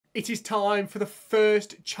It is time for the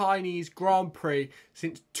first Chinese Grand Prix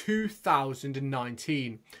since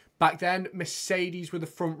 2019. Back then, Mercedes were the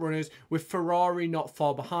front runners, with Ferrari not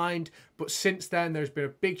far behind, but since then there's been a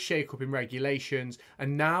big shake-up in regulations,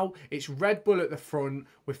 and now it's Red Bull at the front,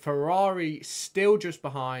 with Ferrari still just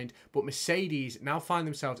behind, but Mercedes now find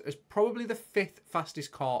themselves as probably the fifth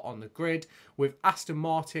fastest car on the grid, with Aston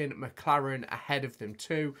Martin, McLaren ahead of them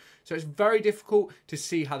too. So it's very difficult to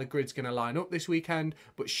see how the grid's going to line up this weekend,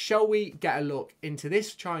 but shall we get a look into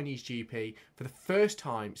this Chinese GP for the first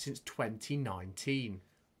time since 2019?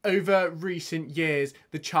 Over recent years,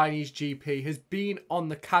 the Chinese GP has been on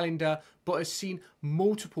the calendar but has seen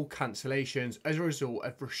multiple cancellations as a result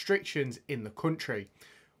of restrictions in the country.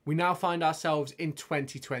 We now find ourselves in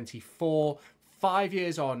 2024, 5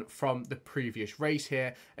 years on from the previous race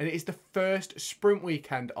here, and it is the first sprint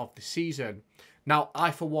weekend of the season. Now, I,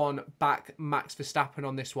 for one, back Max Verstappen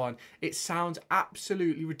on this one. It sounds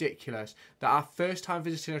absolutely ridiculous that our first time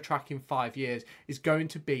visiting a track in 5 years is going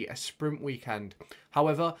to be a sprint weekend.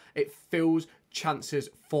 However, it fills chances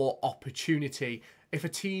for opportunity. If a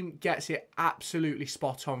team gets it absolutely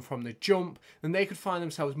spot on from the jump, then they could find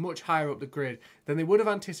themselves much higher up the grid than they would have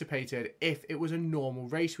anticipated if it was a normal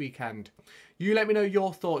race weekend. You let me know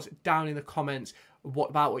your thoughts down in the comments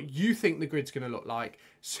about what you think the grid's going to look like.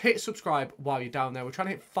 Hit subscribe while you're down there. We're trying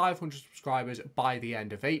to hit 500 subscribers by the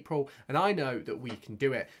end of April, and I know that we can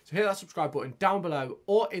do it. So hit that subscribe button down below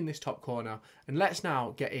or in this top corner, and let's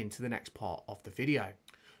now get into the next part of the video.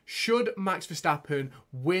 Should Max Verstappen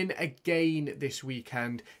win again this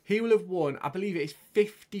weekend, he will have won, I believe it is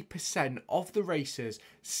 50% of the races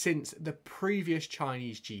since the previous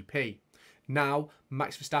Chinese GP. Now,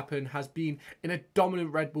 Max Verstappen has been in a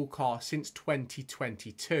dominant Red Bull car since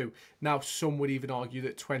 2022. Now, some would even argue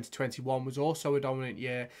that 2021 was also a dominant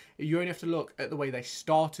year. You only have to look at the way they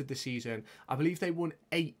started the season. I believe they won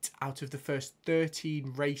 8 out of the first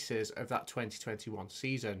 13 races of that 2021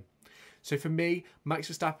 season. So for me,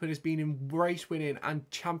 Max Verstappen has been in race winning and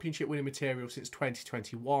championship winning material since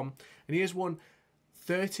 2021. And he has won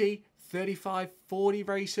 30, 35, 40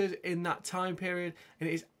 races in that time period, and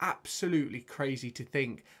it is absolutely crazy to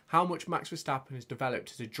think how much Max Verstappen has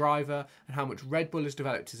developed as a driver and how much Red Bull has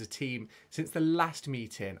developed as a team since the last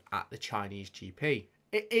meeting at the Chinese GP.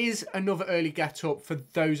 It is another early get-up for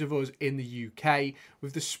those of us in the UK,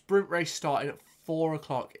 with the sprint race starting at 4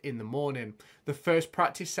 o'clock in the morning. The first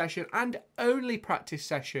practice session and only practice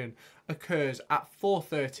session occurs at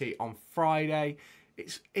 4:30 on Friday.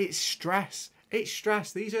 It's stress. It's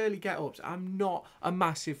stress. These early get-ups, I'm not a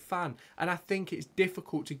massive fan. And I think it's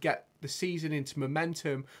difficult to get the season into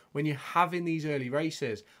momentum when you're having these early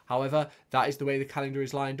races. However, that is the way the calendar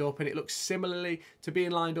is lined up, and it looks similarly to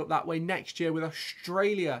being lined up that way next year, with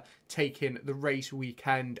Australia taking the race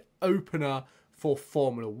weekend opener for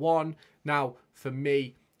Formula 1. Now, for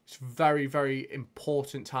me, it's a very, very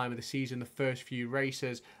important time of the season, the first few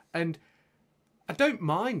races. And I don't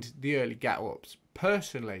mind the early get-ups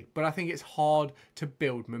personally, but I think it's hard to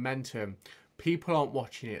build momentum. People aren't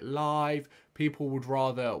watching it live. People would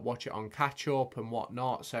rather watch it on catch-up and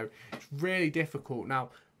whatnot. So it's really difficult. Now,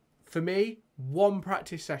 for me, one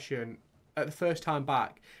practice session at the first time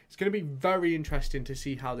back, it's going to be very interesting to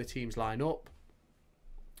see how the teams line up.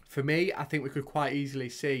 For me, I think we could quite easily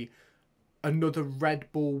see another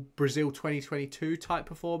Red Bull Brazil 2022 type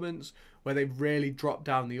performance where they really drop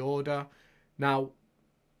down the order. Now,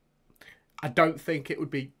 I don't think it would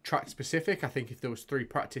be track specific. I think if there was 3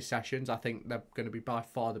 practice sessions, I think they're going to be by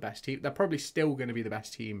far the best team. They're probably still going to be the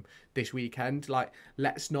best team this weekend. Like,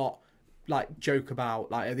 let's not joke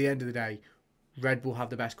about, at the end of the day, Red Bull have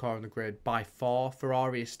the best car on the grid by far.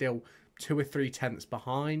 Ferrari is still 2 or 3 tenths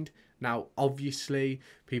behind. Now, obviously,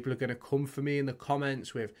 people are going to come for me in the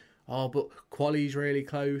comments with, oh, but quali's really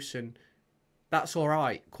close, and that's all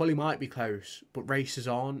right. Quali might be close, but races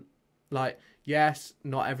aren't. Yes,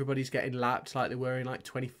 not everybody's getting lapped like they were in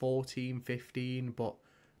 2014, 15, but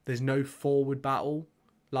there's no forward battle.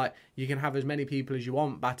 You can have as many people as you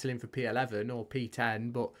want battling for P11 or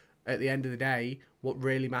P10, but at the end of the day, what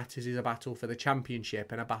really matters is a battle for the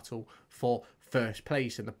championship and a battle for first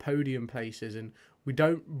place and the podium places, and we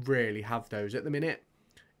don't really have those at the minute.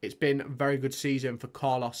 It's been a very good season for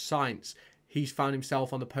Carlos Sainz. He's found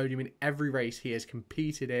himself on the podium in every race he has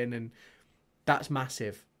competed in, and that's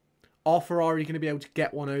massive. Are Ferrari going to be able to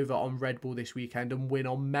get one over on Red Bull this weekend and win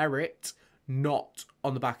on merit, not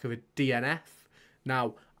on the back of a DNF?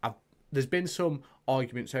 Now, there's been some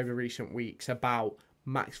arguments over recent weeks about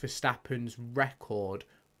Max Verstappen's record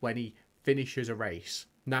when he finishes a race.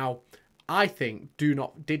 Now, I think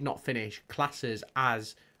did not finish classes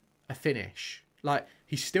as a finish.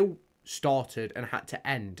 He's still started and had to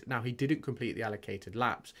end. Now, he didn't complete the allocated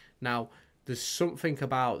laps. Now, there's something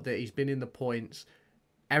about that he's been in the points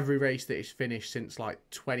every race that he's finished since like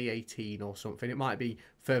 2018 or something. It might be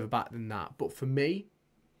further back than that. But for me,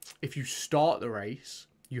 if you start the race,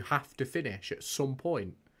 you have to finish at some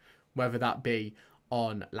point, whether that be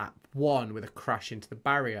on lap 1 with a crash into the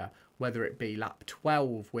barrier, whether it be lap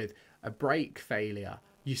 12 with a brake failure,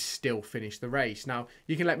 you still finish the race. Now,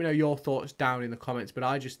 you can let me know your thoughts down in the comments, but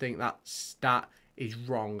I just think that stat is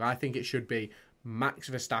wrong. I think it should be Max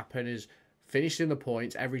Verstappen is finished in the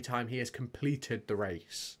points every time he has completed the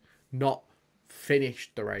race, not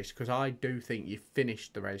finished the race, because I do think you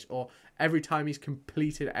finished the race, or every time he's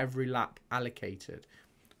completed every lap allocated.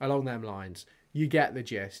 Along them lines, you get the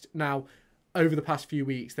gist. Now, over the past few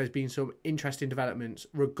weeks, there's been some interesting developments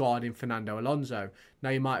regarding Fernando Alonso. Now,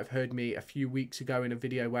 you might have heard me a few weeks ago in a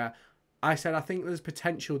video where I said I think there's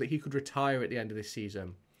potential that he could retire at the end of this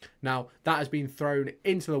season. Now, that has been thrown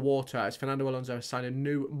into the water as Fernando Alonso has signed a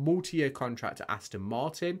new multi-year contract to Aston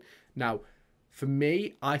Martin. Now, for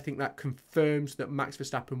me, I think that confirms that Max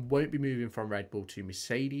Verstappen won't be moving from Red Bull to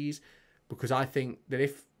Mercedes, because I think that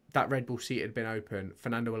if that Red Bull seat had been open,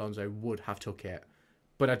 Fernando Alonso would have took it.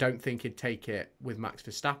 But I don't think he'd take it with Max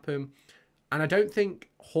Verstappen. And I don't think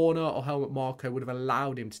Horner or Helmut Marko would have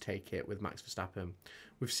allowed him to take it with Max Verstappen.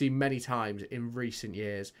 We've seen many times in recent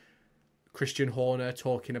years Christian Horner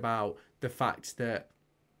talking about the fact that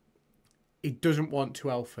he doesn't want two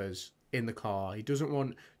alphas in the car. He doesn't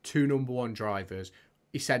want two number one drivers.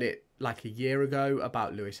 He said it like a year ago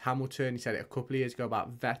about Lewis Hamilton. He said it a couple of years ago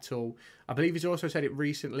about Vettel. I believe he's also said it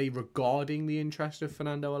recently regarding the interest of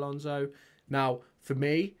Fernando Alonso. Now, for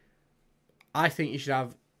me, I think you should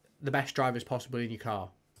have the best drivers possible in your car.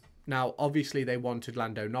 Now, obviously, they wanted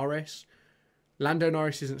Lando Norris. Lando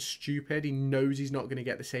Norris isn't stupid. He knows he's not going to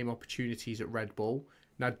get the same opportunities at Red Bull.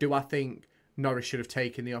 Now, do I think Norris should have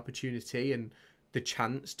taken the opportunity and the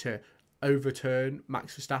chance to overturn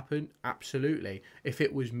Max Verstappen? Absolutely. If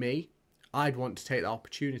it was me, I'd want to take that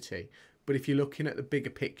opportunity. But if you're looking at the bigger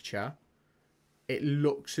picture, it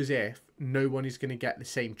looks as if no one is going to get the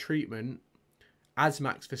same treatment as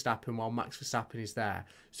Max Verstappen while Max Verstappen is there.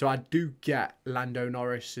 So I do get Lando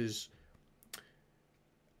Norris's...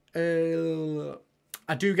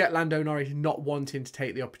 I do get Lando Norris not wanting to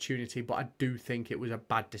take the opportunity, but I do think it was a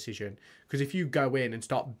bad decision. Because if you go in and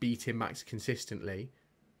start beating Max consistently,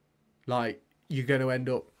 like, you're going to end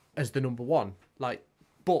up as the number one. Like,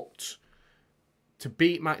 but to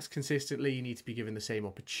beat Max consistently, you need to be given the same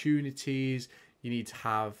opportunities. You need to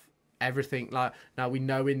have everything. Like, now we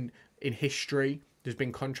know in history, there's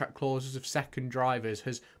been contract clauses of second drivers.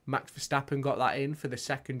 Has Max Verstappen got that in for the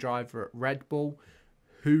second driver at Red Bull?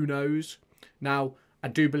 Who knows? Now, I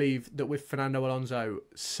do believe that with Fernando Alonso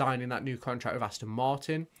signing that new contract with Aston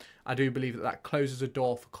Martin, I do believe that that closes a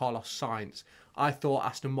door for Carlos Sainz. I thought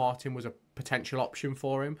Aston Martin was a potential option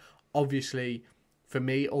for him. Obviously, for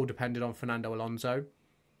me, it all depended on Fernando Alonso.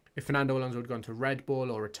 If Fernando Alonso had gone to Red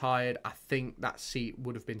Bull or retired, I think that seat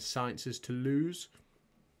would have been Sainz's to lose.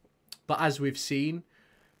 But as we've seen,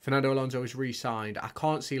 Fernando Alonso is re-signed. I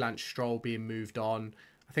can't see Lance Stroll being moved on.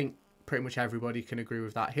 I think pretty much everybody can agree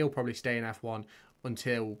with that. He'll probably stay in F1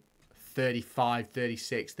 until 35,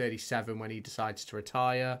 36, 37 when he decides to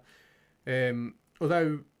retire.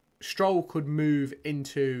 Although Stroll could move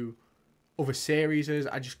into other series,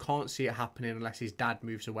 I just can't see it happening unless his dad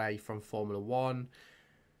moves away from Formula 1.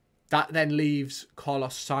 That then leaves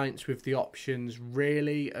Carlos Sainz with the options,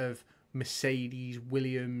 really, of Mercedes,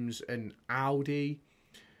 Williams and Audi.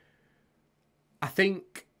 I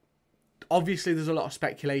think, obviously, there's a lot of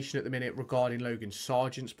speculation at the minute regarding Logan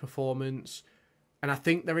Sargeant's performance. And I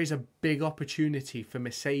think there is a big opportunity for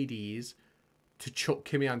Mercedes to chuck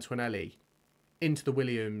Kimi Antonelli into the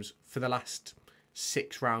Williams for the last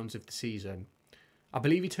 6 rounds of the season. I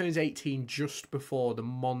believe he turns 18 just before the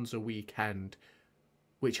Monza weekend,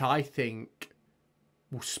 which I think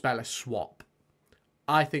will spell a swap.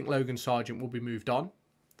 I think Logan Sargeant will be moved on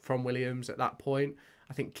from Williams at that point.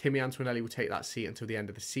 I think Kimi Antonelli will take that seat until the end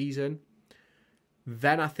of the season.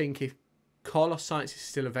 Then I think if Carlos Sainz is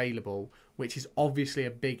still available, which is obviously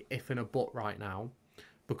a big if and a but right now,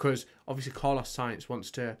 because obviously Carlos Sainz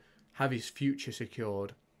wants to have his future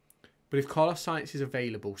secured. But if Carlos Sainz is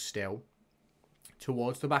available still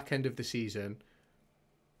towards the back end of the season,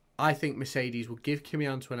 I think Mercedes will give Kimi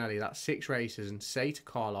Antonelli that 6 races and say to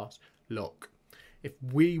Carlos, look, if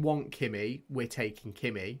we want Kimi, we're taking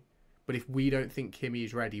Kimi. But if we don't think Kimi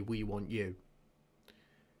is ready, we want you.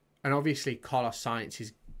 And obviously Carlos Sainz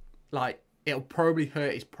is like, it'll probably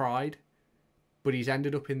hurt his pride, but he's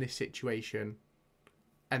ended up in this situation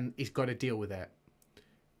and he's got to deal with it.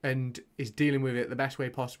 and is dealing with it the best way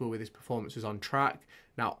possible with his performances on track.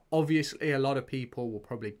 Now, obviously, a lot of people will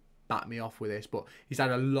probably back me off with this, but he's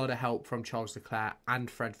had a lot of help from Charles Leclerc and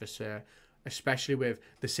Fred Vasseur, especially with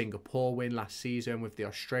the Singapore win last season, with the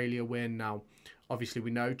Australia win. Now, obviously,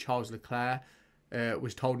 we know Charles Leclerc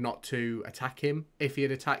was told not to attack him. If he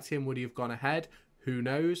had attacked him, would he have gone ahead? Who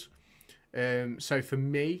knows? So for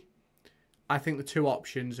me, I think the two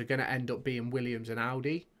options are going to end up being Williams and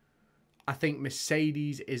Audi. I think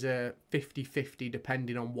Mercedes is a 50-50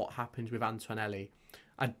 depending on what happens with Antonelli.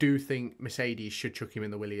 I do think Mercedes should chuck him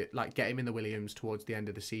in the Williams, like get him in the Williams towards the end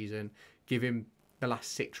of the season, give him the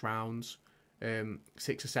last 6 rounds,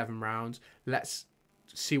 6 or 7 rounds. Let's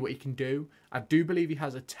see what he can do. I do believe he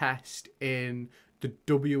has a test in the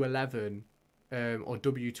W11 or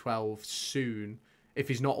W12 soon, if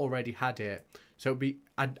he's not already had it. So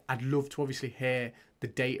I'd love to obviously hear the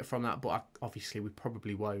data from that, but obviously we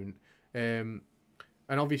probably won't. And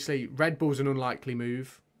obviously Red Bull's an unlikely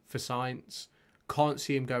move for Sainz. Can't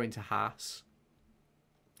see him going to Haas,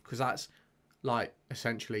 because that's like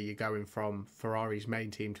essentially you're going from Ferrari's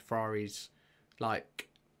main team to Ferrari's like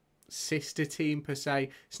sister team per se.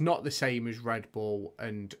 It's not the same as Red Bull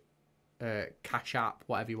and Cash App,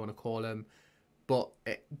 whatever you want to call them, but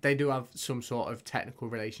they do have some sort of technical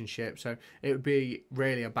relationship. So it would be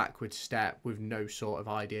really a backward step with no sort of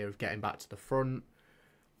idea of getting back to the front.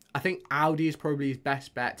 I think Audi is probably his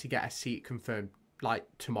best bet to get a seat confirmed like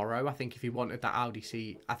tomorrow. I think if he wanted that Audi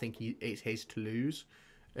seat, I think it's his to lose.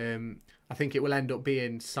 I think it will end up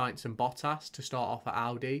being Sainz and Bottas to start off at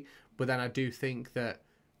Audi, but then I do think that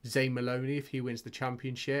Zane Maloney, if he wins the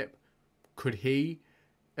championship, could he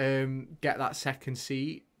get that second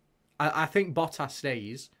seat? I think Bottas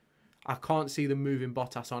stays. I can't see them moving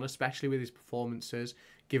Bottas on, especially with his performances,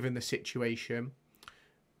 given the situation.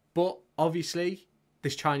 But obviously,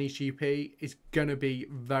 this Chinese GP is going to be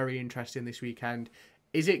very interesting this weekend.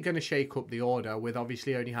 Is it going to shake up the order with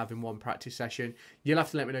obviously only having one practice session? You'll have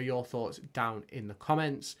to let me know your thoughts down in the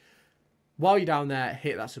comments. While you're down there,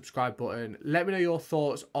 hit that subscribe button. Let me know your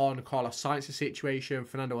thoughts on Carlos Sainz's situation,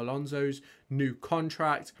 Fernando Alonso's new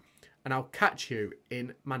contract, and I'll catch you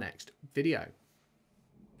in my next video.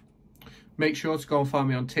 Make sure to go and find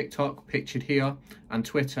me on TikTok, pictured here, and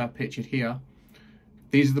Twitter, pictured here.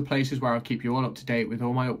 These are the places where I'll keep you all up to date with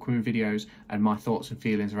all my upcoming videos and my thoughts and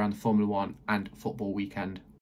feelings around the Formula 1 and football weekend.